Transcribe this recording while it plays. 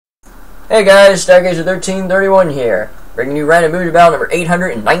Hey guys, Stargazer1331 here, bringing you random Mugen battle number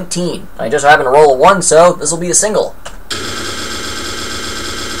 819. I just happened to roll a 1, so this will be a single.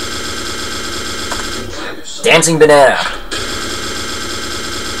 Dancing Banana.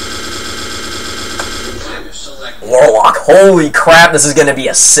 Warlock. Holy crap, this is gonna be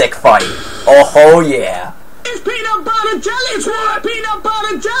a sick fight. Oh yeah. It's peanut butter jelly time! Peanut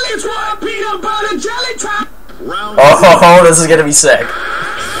butter jelly time! Peanut butter jelly time! Oh, this is gonna be sick.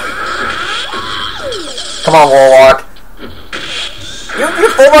 Come on, Warlock. You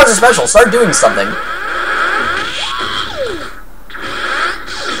have 4 bars of special. Start doing something.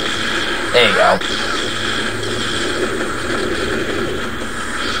 There you go.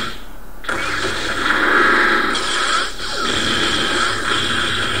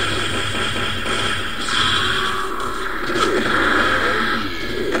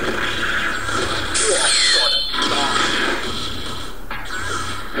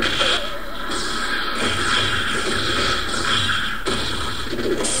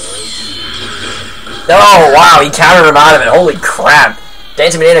 Oh wow, he countered him out of it. Holy crap!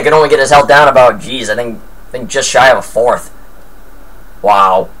 Dancing Banana can only get his health down about, geez, I think just shy of a 4th.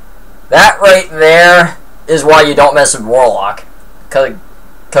 Wow, that right there is why you don't mess with Warlock, cause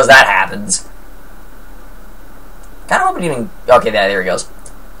that happens. Kind of hoping you can. Okay, there he goes.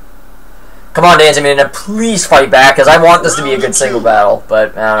 Come on, Dancing Banana, please fight back, cause I want this to be a good single battle,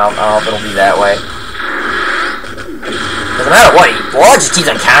 but I don't know if it'll be that way. No matter what, Warlock just keeps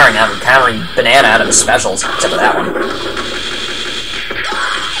on countering Banana out of his specials, except for that one.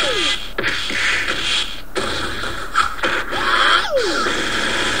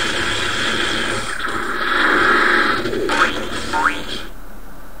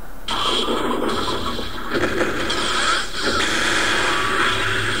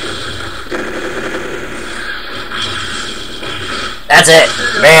 That's it.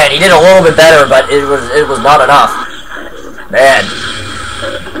 Man, he did a little bit better, but it was not enough. Man,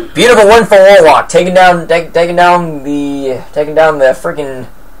 beautiful win for Warlock, taking down the freaking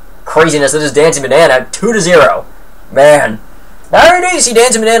craziness that is Dancing Banana 2-0. Man, not every day you see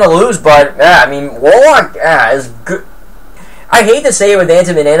Dancing Banana lose, but yeah, I mean Warlock is good. I hate to say it with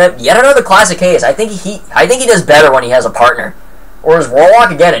Dancing Banana, yet another classic case. I think he does better when he has a partner. Whereas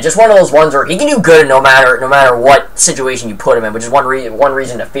Warlock, again, it's just one of those ones where he can do good no matter what situation you put him in, which is one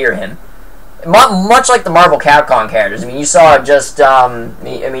reason to fear him. Much like the Marvel Capcom characters. I mean, you saw just a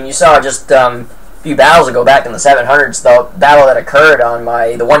few battles ago back in the 700s, the battle that occurred on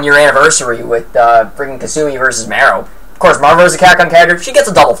the 1-year anniversary with freaking Kasumi versus Marrow. Of course, Marvel versus Capcom character, she gets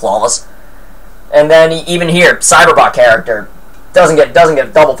a double flawless. And then even here, Cyberbot character doesn't get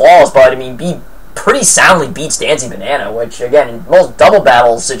double flawless, but I mean, pretty soundly beats Dancing Banana, which again, in most double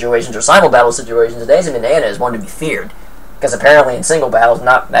battle situations or simul battle situations, Dancing Banana is one to be feared. Because apparently in single battles,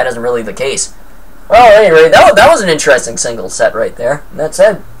 that isn't really the case. Well, anyway, that was an interesting single set right there. And that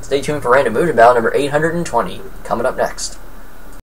said, stay tuned for random Mugen battle number 820 coming up next.